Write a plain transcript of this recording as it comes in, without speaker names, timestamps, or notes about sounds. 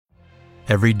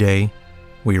Every day,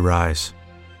 we rise,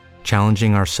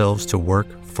 challenging ourselves to work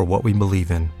for what we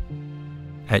believe in.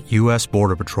 At U.S.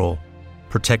 Border Patrol,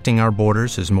 protecting our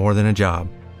borders is more than a job.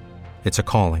 It's a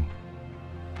calling.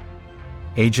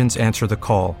 Agents answer the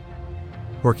call,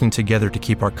 working together to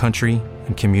keep our country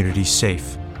and communities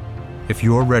safe. If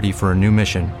you're ready for a new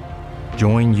mission,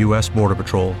 join U.S. Border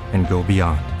Patrol and go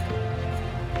beyond.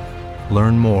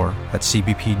 Learn more at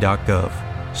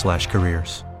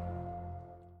cbp.gov/careers.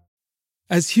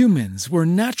 As humans, we're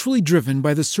naturally driven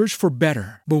by the search for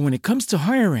better. But when it comes to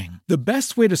hiring, the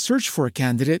best way to search for a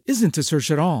candidate isn't to search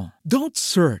at all. Don't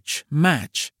search,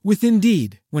 match with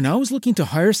Indeed. When I was looking to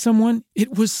hire someone,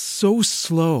 it was so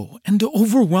slow and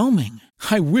overwhelming.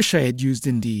 I wish I had used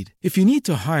Indeed. If you need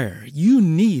to hire, you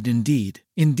need Indeed.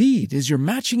 Indeed is your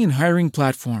matching and hiring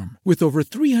platform with over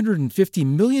 350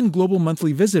 million global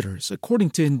monthly visitors,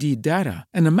 according to Indeed data,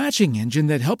 and a matching engine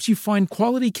that helps you find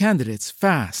quality candidates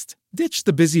fast. Ditch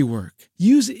the busy work.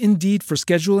 Use Indeed for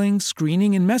scheduling,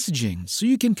 screening, and messaging so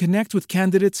you can connect with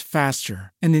candidates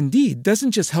faster. And Indeed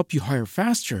doesn't just help you hire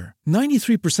faster.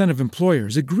 93% of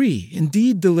employers agree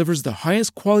Indeed delivers the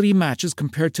highest quality matches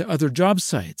compared to other job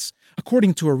sites,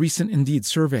 according to a recent Indeed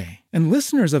survey. And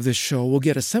listeners of this show will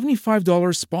get a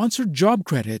 $75 sponsored job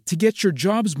credit to get your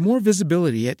jobs more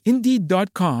visibility at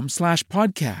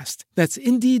Indeed.com/podcast. That's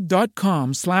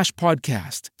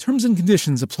Indeed.com/podcast. Terms and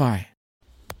conditions apply.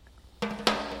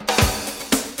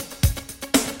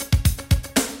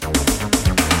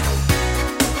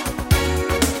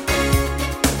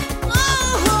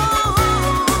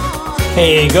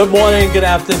 Hey, good morning, good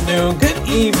afternoon, good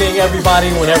evening, everybody.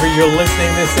 Whenever you're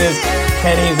listening, this is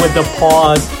Kenny with the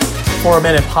Pause for a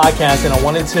Minute podcast, and I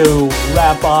wanted to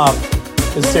wrap up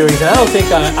the series. And I don't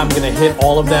think I'm going to hit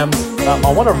all of them.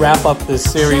 I want to wrap up this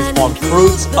series on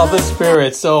fruits of the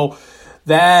Spirit. So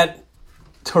that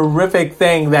terrific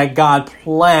thing that God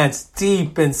plants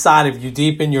deep inside of you,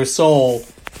 deep in your soul,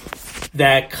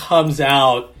 that comes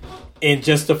out in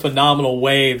just a phenomenal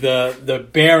way, the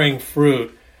bearing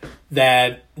fruit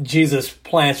that Jesus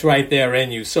plants right there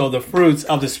in you. So the fruits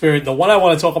of the Spirit. The one I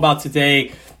want to talk about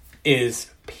today is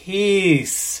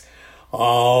peace.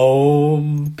 Oh,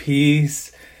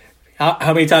 peace.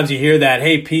 How many times you hear that?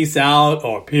 Hey, peace out,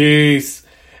 or peace.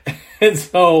 And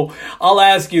so I'll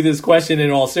ask you this question in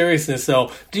all seriousness.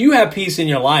 So do you have peace in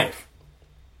your life?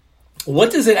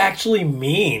 What does it actually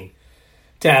mean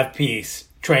to have peace?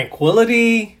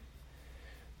 Tranquility?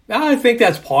 I think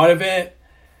that's part of it.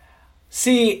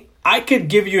 See, I could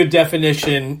give you a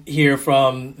definition here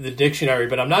from the dictionary,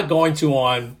 but I'm not going to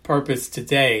on purpose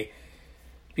today,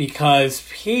 because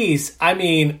peace,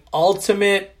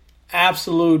 ultimate,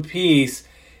 absolute peace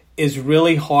is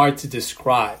really hard to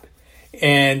describe.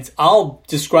 And I'll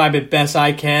describe it best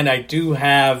I can. I do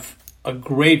have a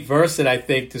great verse that I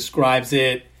think describes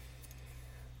it,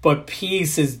 but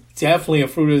peace is definitely a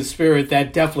fruit of the Spirit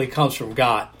that definitely comes from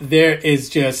God. There is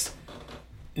just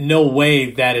no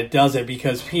way that it doesn't,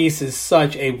 because peace is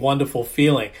such a wonderful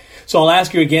feeling. So I'll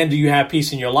ask you again, do you have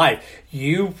peace in your life?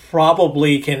 You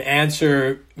probably can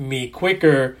answer me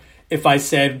quicker if I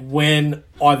said, when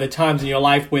are the times in your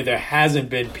life where there hasn't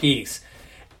been peace?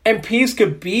 And peace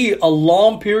could be a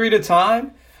long period of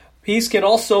time. Peace can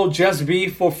also just be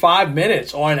for 5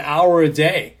 minutes or an hour a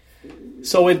day.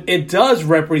 So it does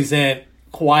represent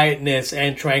quietness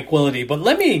and tranquility. But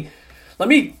let me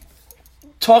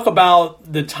talk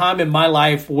about the time in my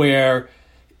life where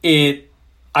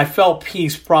I felt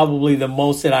peace probably the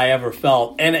most that I ever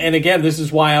felt. And again, this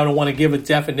is why I don't want to give a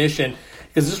definition,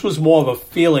 because this was more of a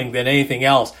feeling than anything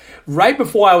else. Right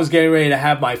before I was getting ready to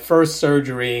have my first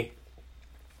surgery,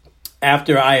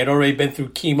 after I had already been through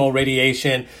chemo,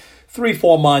 radiation,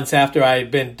 3-4 months after I had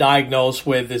been diagnosed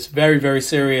with this very, very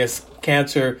serious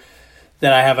cancer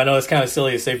that I have. I know it's kind of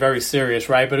silly to say very serious,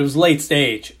 right? But it was late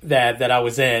stage that I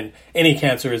was in. Any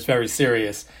cancer is very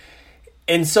serious.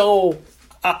 And so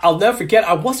I'll never forget,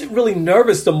 I wasn't really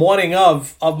nervous the morning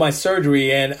of my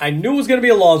surgery. And I knew it was going to be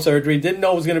a long surgery. Didn't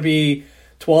know it was going to be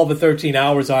 12 or 13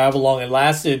 hours or however long it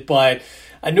lasted. But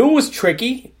I knew it was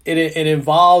tricky. It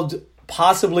involved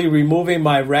possibly removing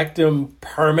my rectum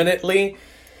permanently.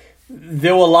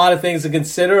 There were a lot of things to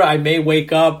consider. I may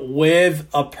wake up with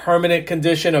a permanent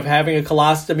condition of having a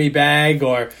colostomy bag,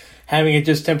 or having it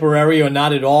just temporary or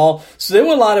not at all. So there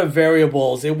were a lot of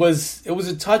variables. It was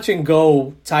a touch and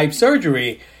go type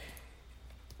surgery.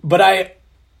 But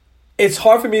it's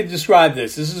hard for me to describe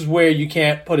this. This is where you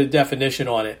can't put a definition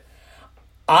on it.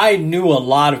 I knew a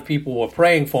lot of people were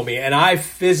praying for me, and I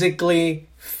physically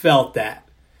felt that.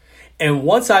 And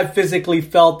once I physically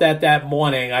felt that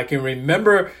morning, I can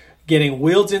remember getting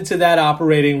wheeled into that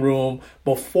operating room,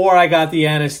 before I got the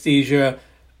anesthesia,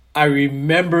 I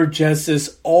remember just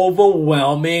this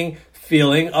overwhelming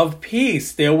feeling of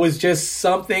peace. There was just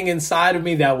something inside of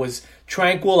me that was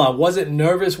tranquil. I wasn't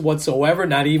nervous whatsoever,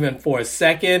 not even for a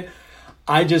second.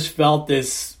 I just felt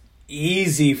this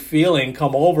easy feeling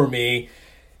come over me,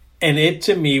 and it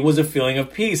to me was a feeling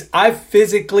of peace. I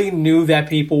physically knew that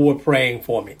people were praying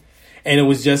for me, and it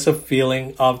was just a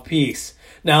feeling of peace.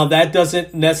 Now, that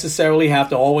doesn't necessarily have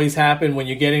to always happen when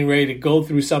you're getting ready to go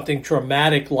through something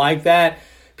traumatic like that.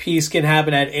 Peace can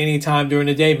happen at any time during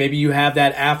the day. Maybe you have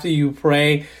that after you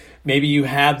pray. Maybe you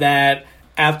have that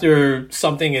after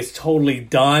something is totally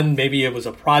done. Maybe it was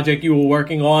a project you were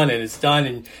working on and it's done,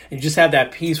 and you just have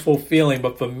that peaceful feeling.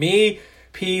 But for me,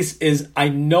 peace is, I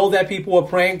know that people are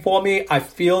praying for me. I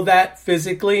feel that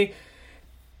physically,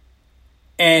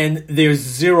 and there's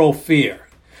zero fear.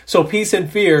 So peace and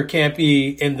fear can't be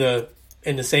in the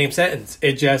same sentence.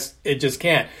 It just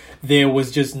can't. There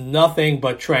was just nothing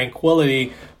but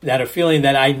tranquility, that a feeling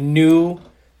that I knew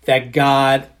that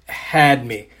God had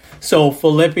me. So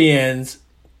Philippians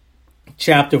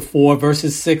chapter 4,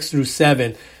 verses 6 through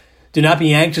 7, do not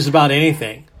be anxious about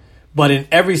anything, but in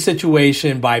every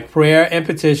situation, by prayer and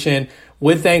petition,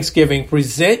 with thanksgiving,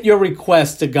 present your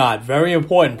requests to God. Very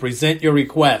important. Present your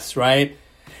requests, right?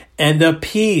 And the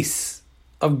peace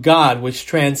of God, which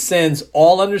transcends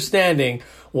all understanding,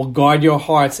 will guard your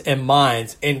hearts and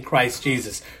minds in Christ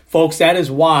Jesus. Folks, that is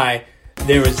why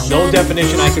there is no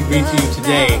definition I could read to you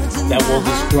today that will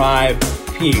describe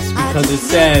peace, because it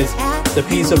says the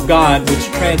peace of God, which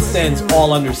transcends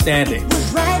all understanding,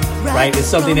 right? It's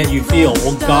something that you feel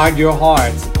will guard your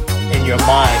hearts and your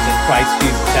minds in Christ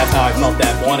Jesus. That's how I felt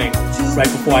that morning, right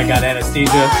before I got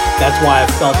anesthesia. That's why I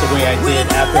felt the way I did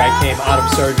after I came out of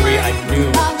surgery. I knew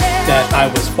that I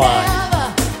was fine.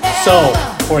 So,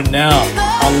 for now,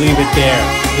 I'll leave it there.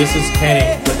 This is Kenny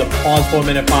with the Pause for a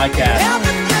Minute podcast.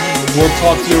 We'll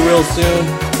talk to you real soon.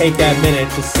 Take that minute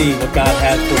to see what God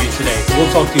has for you today.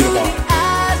 We'll talk to you tomorrow.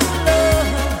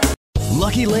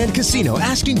 Lucky Land Casino,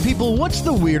 asking people, what's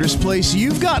the weirdest place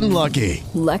you've gotten lucky?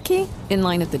 Lucky? In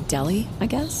line at the deli, I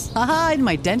guess? Aha, in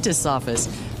my dentist's office.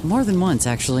 More than once,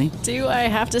 actually. Do I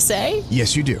have to say?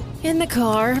 Yes, you do. In the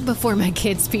car before my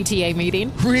kids' PTA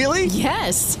meeting. Really?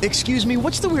 Yes. Excuse me,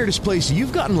 what's the weirdest place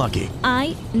you've gotten lucky?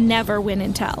 I never win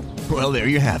and tell. Well, there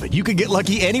you have it. You can get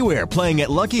lucky anywhere, playing at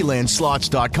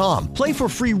LuckyLandSlots.com. Play for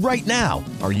free right now.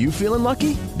 Are you feeling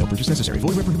lucky? No purchase necessary. Void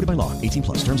where prohibited by law.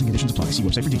 18+. Terms and conditions apply. See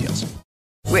website for details.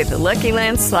 With the Lucky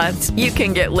Land Slots, you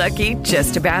can get lucky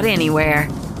just about anywhere.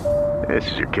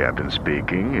 This is your captain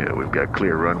speaking. We've got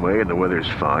clear runway and the weather's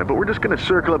fine, but we're just going to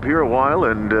circle up here a while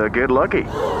and get lucky.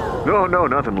 No,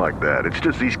 nothing like that. It's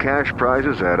just these cash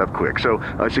prizes add up quick. So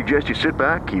I suggest you sit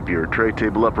back, keep your tray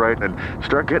table upright, and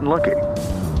start getting lucky.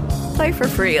 Play for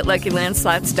free at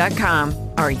LuckyLandSlots.com.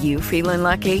 Are you feeling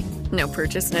lucky? No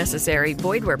purchase necessary.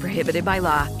 Void where prohibited by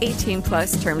law.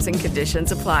 18+ terms and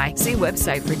conditions apply. See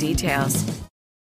website for details.